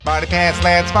Smarty Pants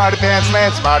Lance, Smarty Pants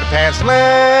Lance, Smarty Pants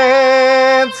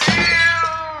Lance.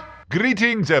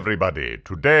 Greetings, everybody.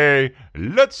 Today,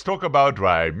 let's talk about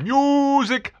why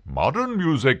music, modern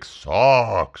music,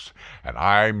 sucks. And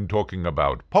I'm talking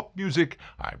about pop music.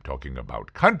 I'm talking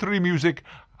about country music.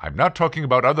 I'm not talking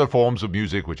about other forms of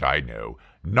music, which I know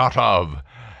not of.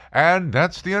 And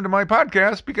that's the end of my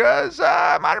podcast because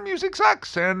modern music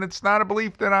sucks. And it's not a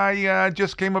belief that I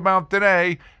just came about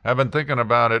today. I've been thinking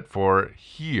about it for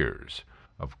years.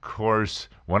 Of course,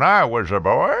 when I was a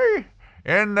boy,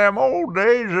 in them old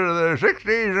days of the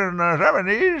 60s and the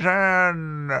 70s,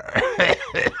 and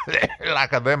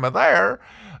like of them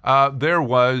there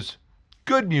was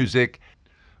good music,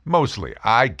 mostly.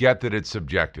 I get that it's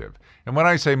subjective. And when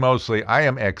I say mostly, I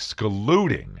am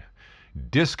excluding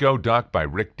Disco Duck by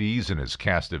Rick Dees and his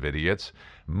cast of idiots,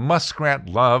 Muskrat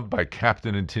Love by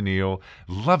Captain and Tennille,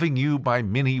 Loving You by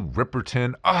Minnie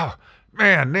Riperton, oh,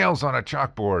 man, nails on a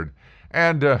chalkboard,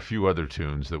 and a few other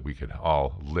tunes that we could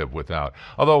all live without.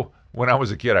 Although, when I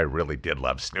was a kid, I really did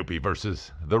love Snoopy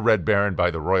versus the Red Baron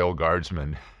by the Royal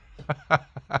Guardsmen.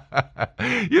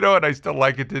 You know what? I still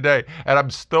like it today. And I'm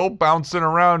still bouncing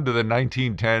around to the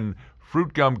 1910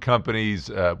 Fruit Gum Company's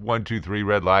 1, 2, 3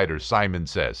 Red Light, or Simon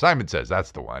Says. Simon Says,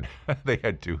 that's the one. They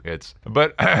had 2 hits.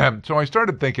 But so I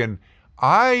started thinking,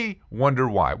 I wonder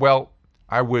why. Well,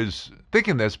 I was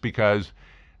thinking this because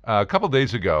a couple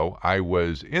days ago, I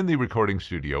was in the recording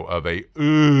studio of a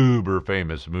uber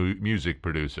famous music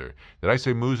producer. Did I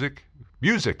say music?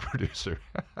 Music producer.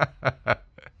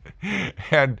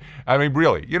 And I mean,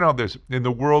 really, you know, there's in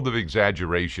the world of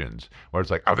exaggerations where it's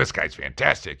like, oh, this guy's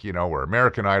fantastic, you know, or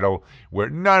American Idol,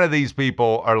 where none of these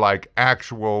people are like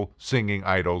actual singing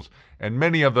idols, and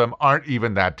many of them aren't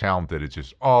even that talented. It's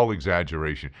just all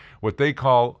exaggeration. What they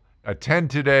call a 10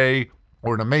 today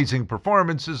or an amazing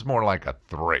performance is more like a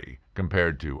 3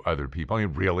 compared to other people. I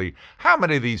mean, really, how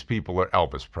many of these people are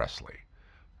Elvis Presley?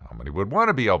 How many would want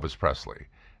to be Elvis Presley?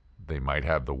 They might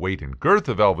have the weight and girth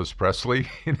of Elvis Presley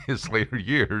in his later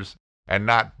years and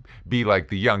not be like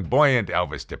the young, buoyant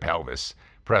Elvis de Pelvis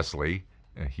Presley.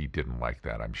 He didn't like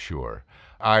that, I'm sure.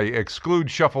 I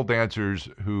exclude shuffle dancers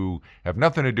who have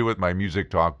nothing to do with my music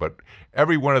talk, but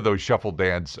every one of those shuffle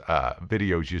dance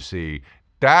videos you see,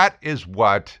 that is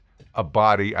what a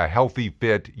body, a healthy,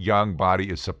 fit, young body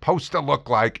is supposed to look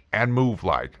like and move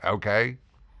like, okay?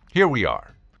 Here we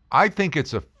are. I think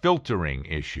it's a filtering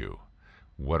issue.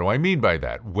 What do I mean by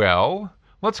that? Well,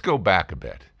 let's go back a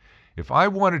bit. If I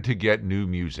wanted to get new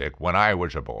music when I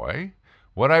was a boy,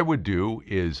 what I would do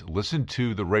is listen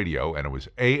to the radio, and it was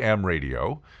AM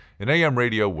radio. And AM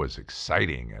radio was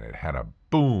exciting, and it had a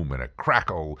boom and a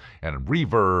crackle and a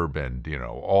reverb and, you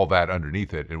know, all that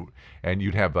underneath it. And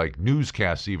you'd have like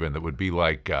newscasts even that would be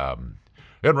like,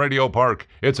 in Radio Park,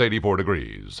 it's 84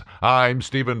 degrees. I'm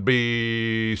Stephen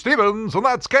B. Stevens, and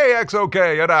that's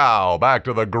KXOK. And now, back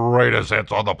to the greatest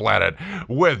hits on the planet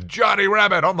with Johnny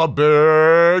Rabbit on the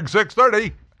Big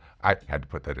 630. I had to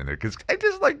put that in there because I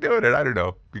just like doing it. I don't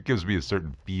know. It gives me a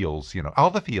certain feels, you know. All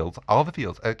the feels.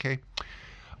 Okay.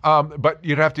 But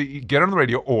you'd have to get on the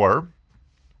radio or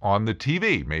on the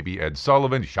TV. Maybe Ed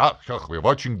Sullivan. We're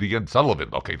watching the Ed Sullivan.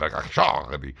 Okay.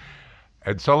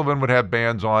 Ed Sullivan would have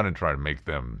bands on and try to make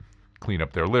them clean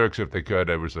up their lyrics if they could.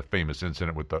 There was a famous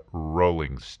incident with the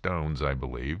Rolling Stones, I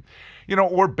believe. You know,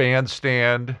 or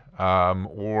Bandstand,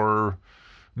 or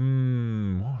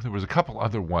there was a couple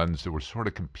other ones that were sort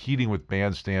of competing with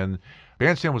Bandstand.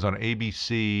 Bandstand was on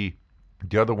ABC.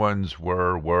 The other ones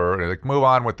were like, move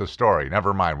on with the story.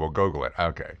 Never mind, we'll Google it.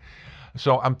 Okay.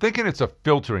 So I'm thinking it's a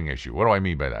filtering issue. What do I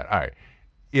mean by that? All right.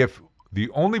 If the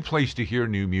only place to hear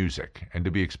new music and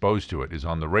to be exposed to it is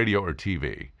on the radio or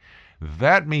TV,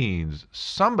 that means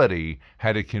somebody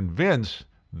had to convince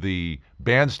the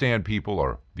Bandstand people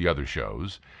or the other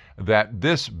shows that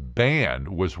this band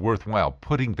was worthwhile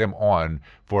putting them on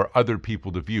for other people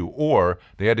to view, or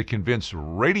they had to convince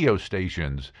radio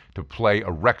stations to play a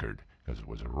record, because it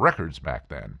was records back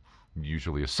then,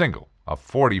 usually a single, a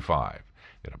 45.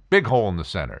 It had a big hole in the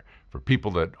center. For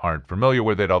people that aren't familiar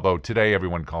with it, although today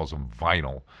everyone calls them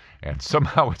vinyl, and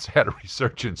somehow it's had a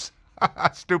resurgence.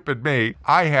 Stupid me.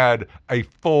 I had a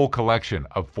full collection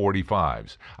of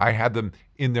 45s. I had them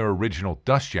in their original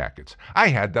dust jackets. I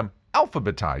had them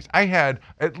alphabetized. I had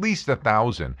at least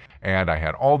 1,000, and I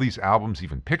had all these albums,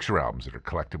 even picture albums that are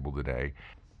collectible today.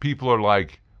 People are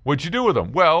like, what'd you do with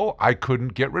them? Well, I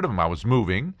couldn't get rid of them. I was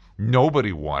moving.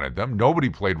 Nobody wanted them. Nobody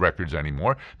played records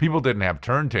anymore. People didn't have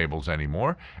turntables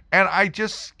anymore. And I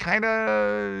just kind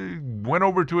of went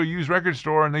over to a used record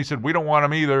store, and they said, we don't want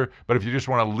them either, but if you just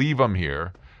want to leave them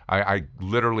here, I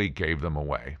literally gave them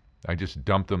away. I just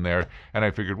dumped them there. And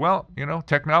I figured, well,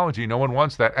 technology, no one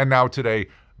wants that. And now today,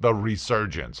 the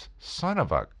resurgence. Son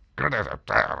of a...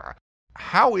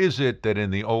 How is it that in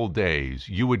the old days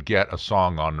you would get a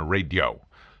song on the radio?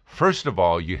 First of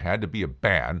all, you had to be a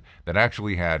band that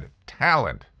actually had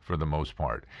talent for the most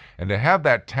part. And to have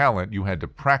that talent, you had to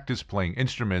practice playing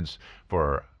instruments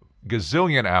for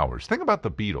gazillion hours. Think about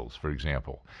the Beatles, for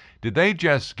example. Did they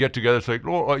just get together and say,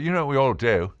 oh, you know what we all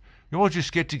do? We'll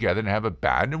just get together and have a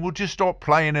band and we'll just start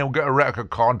playing and we'll get a record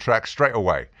contract straight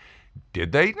away.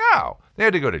 Did they? No. They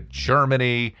had to go to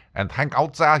Germany and hang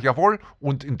out there, jawohl,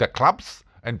 und in the clubs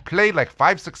and play like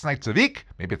 5-6 nights a week,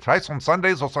 maybe thrice on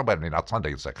Sundays or something. I mean, not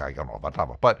Sundays, like, I don't know,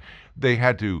 whatever. But they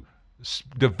had to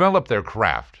develop their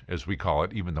craft, as we call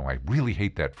it, even though I really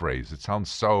hate that phrase. It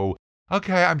sounds so,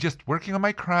 okay, I'm just working on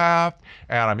my craft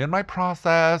and I'm in my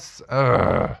process.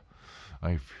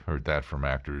 I've heard that from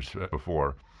actors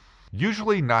before.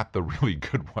 Usually not the really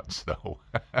good ones, though.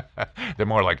 They're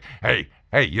more like, hey,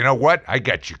 you know what? I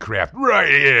got your craft right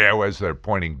here, as they're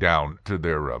pointing down to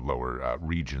their lower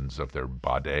regions of their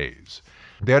bodies.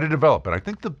 They had to develop it. I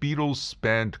think the Beatles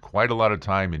spent quite a lot of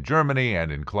time in Germany and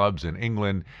in clubs in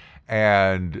England,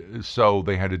 and so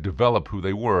they had to develop who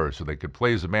they were so they could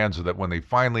play as a band so that when they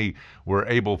finally were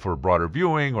able for broader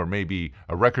viewing or maybe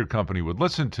a record company would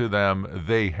listen to them,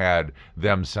 they had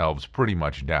themselves pretty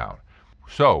much down.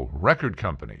 So, record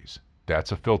companies,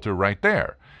 that's a filter right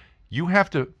there. You have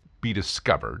to be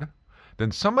discovered.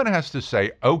 Then someone has to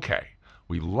say, okay,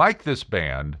 we like this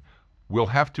band. We'll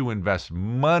have to invest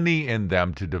money in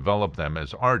them to develop them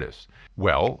as artists.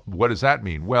 Well, what does that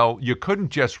mean? Well, you couldn't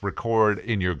just record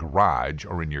in your garage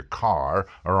or in your car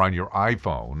or on your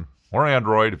iPhone or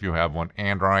Android if you have one,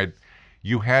 Android.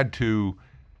 You had to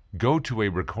go to a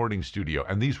recording studio,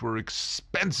 and these were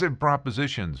expensive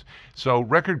propositions. So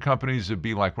record companies would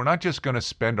be like, we're not just going to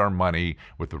spend our money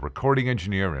with the recording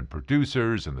engineer and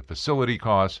producers and the facility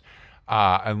costs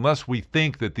unless we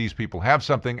think that these people have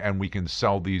something and we can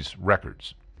sell these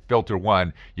records. Filter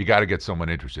one, you got to get someone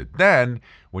interested. Then,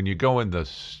 when you go in the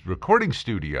recording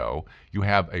studio, you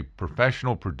have a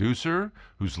professional producer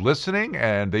who's listening,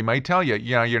 and they might tell you,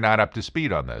 you're not up to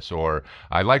speed on this, or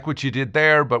I like what you did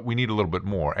there, but we need a little bit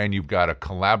more. And you've got a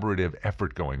collaborative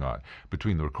effort going on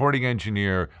between the recording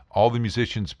engineer, all the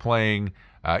musicians playing,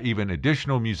 even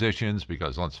additional musicians,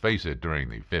 because let's face it, during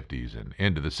the 50s and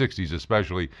into the 60s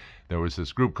especially, there was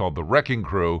this group called the Wrecking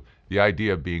Crew, the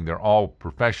idea being they're all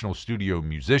professional studio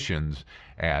musicians,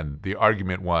 and the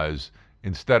argument was,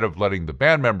 instead of letting the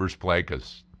band members play,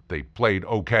 because they played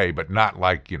okay, but not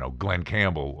like, Glenn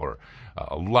Campbell or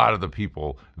a lot of the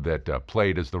people that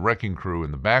played as the Wrecking Crew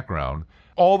in the background,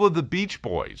 all of the Beach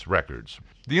Boys records,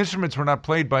 the instruments were not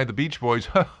played by the Beach Boys.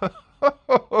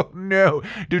 No.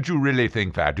 Did you really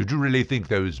think that? Did you really think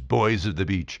those boys of the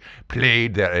beach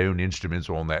played their own instruments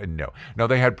on that? No. No,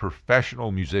 they had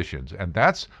professional musicians, and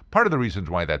that's part of the reasons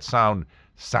why that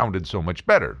sounded so much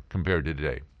better compared to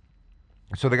today.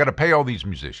 So they got to pay all these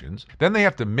musicians. Then they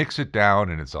have to mix it down,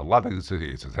 and it's a lot of it's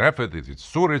an effort, it's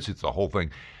storage, it's the whole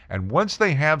thing. And once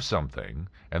they have something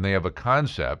and they have a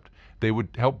concept, they would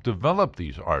help develop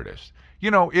these artists.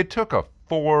 It took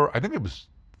I think it was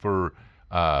for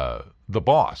The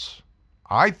Boss.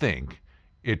 I think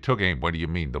it took what do you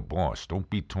mean, The Boss? Don't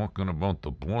be talking about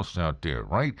The Boss out there,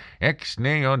 right?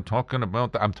 Ex-nay, I'm talking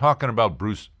about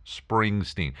Bruce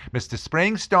Springsteen. Mr.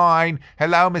 Springsteen.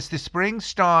 Hello, Mr.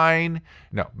 Springsteen.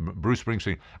 No, Bruce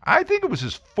Springsteen. I think it was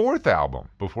his 4th album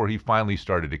before he finally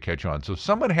started to catch on. So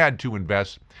someone had to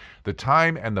invest the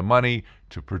time and the money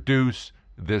to produce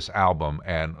this album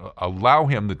and allow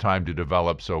him the time to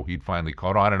develop so he'd finally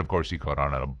caught on. And of course, he caught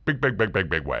on in a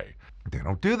big way. They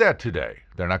don't do that today.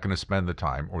 They're not going to spend the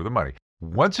time or the money.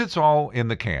 Once it's all in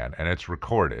the can and it's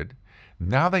recorded,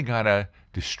 now they got to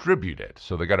distribute it.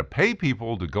 So they got to pay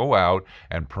people to go out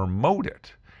and promote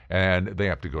it. And they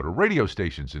have to go to radio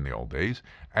stations in the old days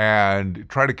and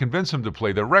try to convince them to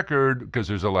play their record because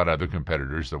there's a lot of other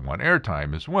competitors that want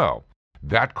airtime as well.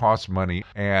 That costs money,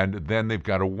 and then they've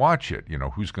got to watch it.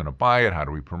 Who's going to buy it? How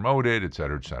do we promote it? Et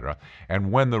cetera, et cetera.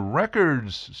 And when the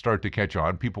records start to catch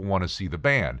on, people want to see the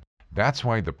band. That's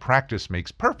why the practice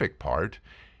makes perfect part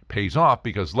pays off,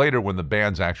 because later when the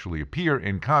bands actually appear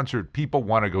in concert, people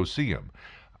want to go see them.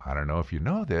 I don't know if you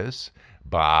know this,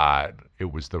 but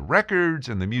it was the records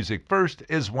and the music first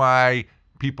is why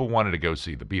people wanted to go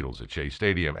see the Beatles at Shea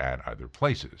Stadium and other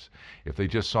places. If they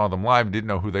just saw them live and didn't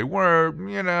know who they were,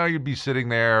 you'd be sitting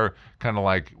there kind of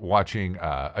like watching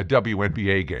a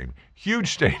WNBA game.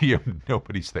 Huge stadium,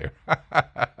 nobody's there.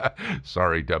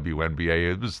 Sorry,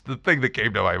 WNBA. It was the thing that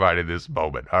came to my mind in this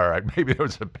moment. All right, maybe there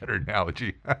was a better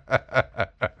analogy.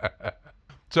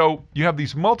 So you have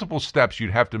these multiple steps you'd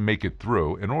have to make it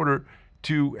through in order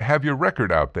to have your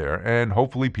record out there, and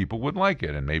hopefully people would like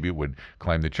it, and maybe it would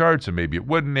climb the charts, and maybe it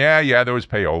wouldn't. Yeah, there was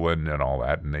payola and all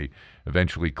that, and they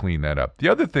eventually cleaned that up. The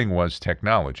other thing was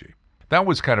technology. That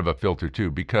was kind of a filter too,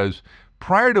 because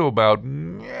prior to about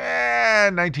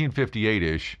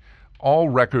 1958-ish, all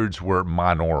records were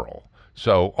monaural.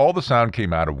 So all the sound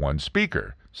came out of one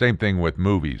speaker. Same thing with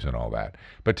movies and all that.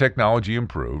 But technology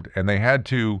improved, and they had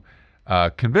to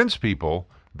convince people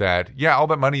that, yeah, all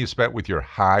that money you spent with your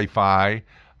hi-fi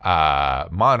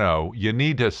mono, you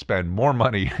need to spend more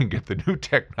money and get the new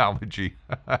technology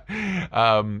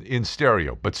in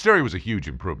stereo. But stereo was a huge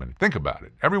improvement. Think about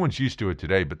it. Everyone's used to it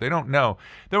today, but they don't know.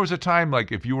 There was a time,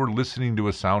 like, if you were listening to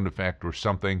a sound effect or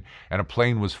something and a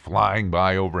plane was flying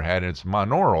by overhead and it's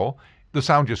monaural, the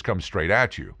sound just comes straight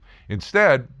at you.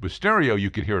 Instead, with stereo, you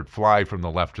could hear it fly from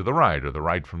the left to the right, or the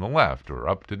right from the left, or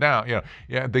up to down. Yeah,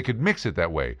 they could mix it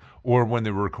that way. Or when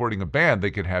they were recording a band,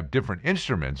 they could have different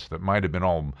instruments that might have been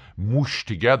all mooshed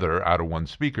together out of one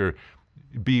speaker,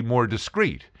 be more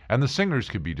discreet. And the singers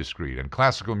could be discreet. And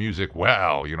classical music,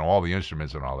 well, all the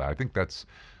instruments and all that. I think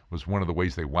was one of the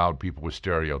ways they wowed people with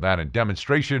stereo. That and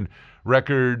demonstration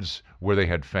records where they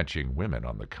had fetching women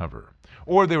on the cover.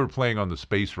 Or they were playing on the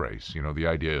space race. The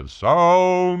idea of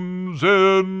sounds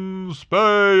in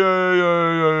space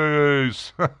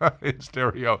in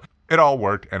stereo. It all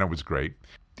worked, and it was great.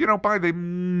 By the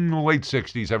late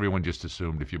 60s, everyone just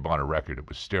assumed if you bought a record, it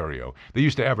was stereo. They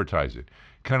used to advertise it.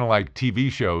 Kind of like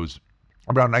TV shows.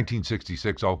 Around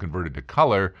 1966, all converted to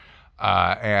color.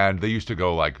 And they used to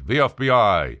go like, the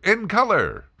FBI in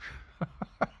color.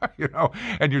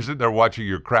 And you're sitting there watching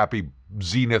your crappy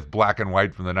Zenith black and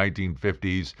white from the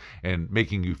 1950s and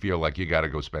making you feel like you got to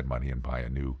go spend money and buy a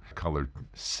new colored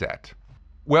set.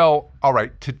 Well, all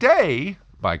right, today,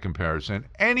 by comparison,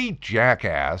 any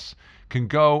jackass can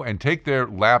go and take their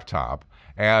laptop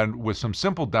and with some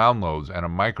simple downloads and a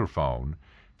microphone,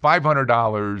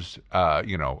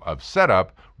 $500, of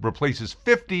setup replaces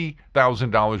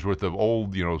 $50,000 worth of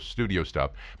old, studio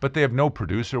stuff. But they have no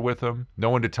producer with them, no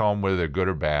one to tell them whether they're good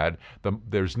or bad.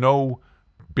 There's no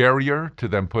barrier to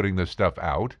them putting this stuff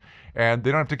out, and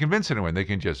they don't have to convince anyone. They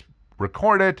can just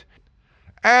record it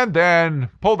and then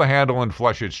pull the handle and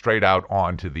flush it straight out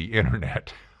onto the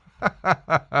internet.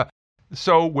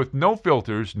 So with no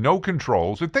filters, no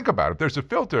controls, and think about it, there's a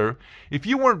filter. If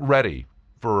you weren't ready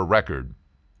for a record,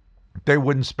 they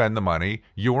wouldn't spend the money.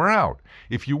 You were out.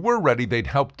 If you were ready, they'd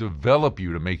help develop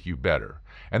you to make you better.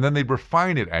 And then they'd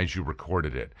refine it as you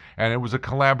recorded it. And it was a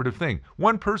collaborative thing.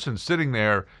 One person sitting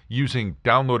there using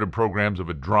downloaded programs of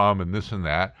a drum and this and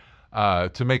that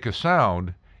to make a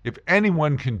sound, if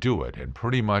anyone can do it, and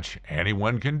pretty much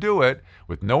anyone can do it,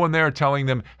 with no one there telling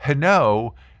them, hey,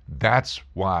 no, that's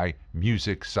why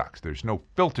music sucks. There's no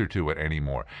filter to it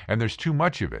anymore. And there's too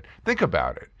much of it. Think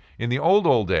about it. In the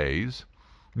old days,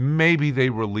 maybe they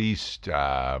released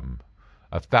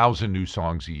 1,000 new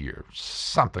songs a year,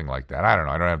 something like that. I don't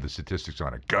know. I don't have the statistics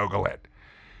on it. Google it.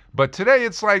 But today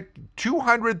it's like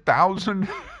 200,000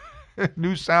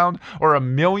 new sounds or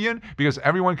 1 million because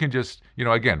everyone can just,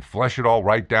 again, flush it all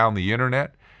right down the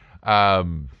internet.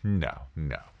 No.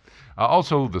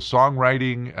 Also, the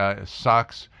songwriting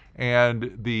sucks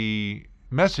and the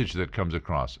message that comes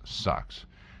across sucks.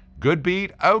 Good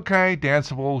beat, okay,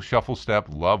 danceable, shuffle step.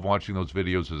 Love watching those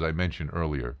videos, as I mentioned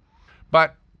earlier.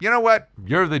 But you know what?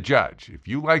 You're the judge. If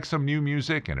you like some new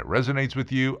music and it resonates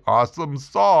with you, awesome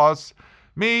sauce.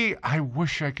 Me, I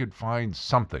wish I could find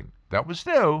something that was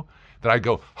new that I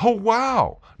go, oh,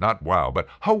 wow. Not wow, but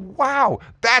oh, wow.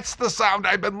 That's the sound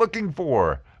I've been looking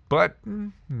for. But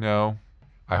no.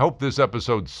 I hope this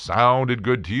episode sounded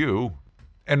good to you.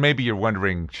 And maybe you're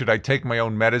wondering, should I take my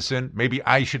own medicine? Maybe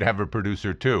I should have a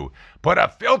producer too. Put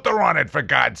a filter on it, for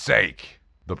God's sake.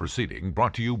 The proceeding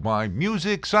brought to you by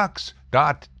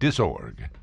MusicSucks.disorg.